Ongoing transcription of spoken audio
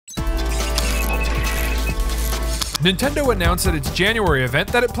Nintendo announced at its January event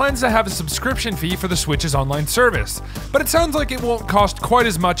that it plans to have a subscription fee for the Switch's online service, but it sounds like it won't cost quite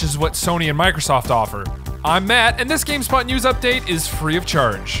as much as what Sony and Microsoft offer. I'm Matt, and this GameSpot news update is free of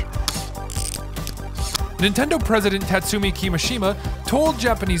charge. Nintendo President Tatsumi Kimishima told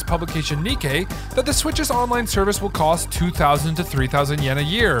Japanese publication Nikkei that the Switch's online service will cost 2,000 to 3,000 yen a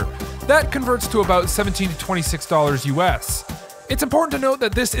year. That converts to about $17 to $26 US. It's important to note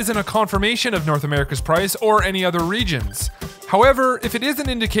that this isn't a confirmation of North America's price or any other regions. However, if it is an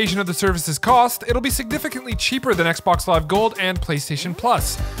indication of the service's cost, it'll be significantly cheaper than Xbox Live Gold and PlayStation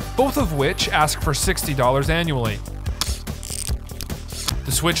Plus, both of which ask for $60 annually.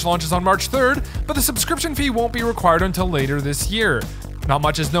 The Switch launches on March 3rd, but the subscription fee won't be required until later this year. Not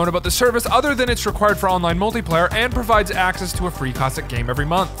much is known about the service other than it's required for online multiplayer and provides access to a free classic game every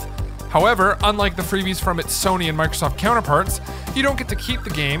month. However, unlike the freebies from its Sony and Microsoft counterparts, you don't get to keep the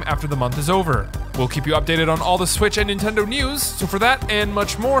game after the month is over. We'll keep you updated on all the Switch and Nintendo news, so for that and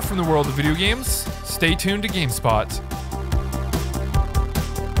much more from the world of video games, stay tuned to GameSpot.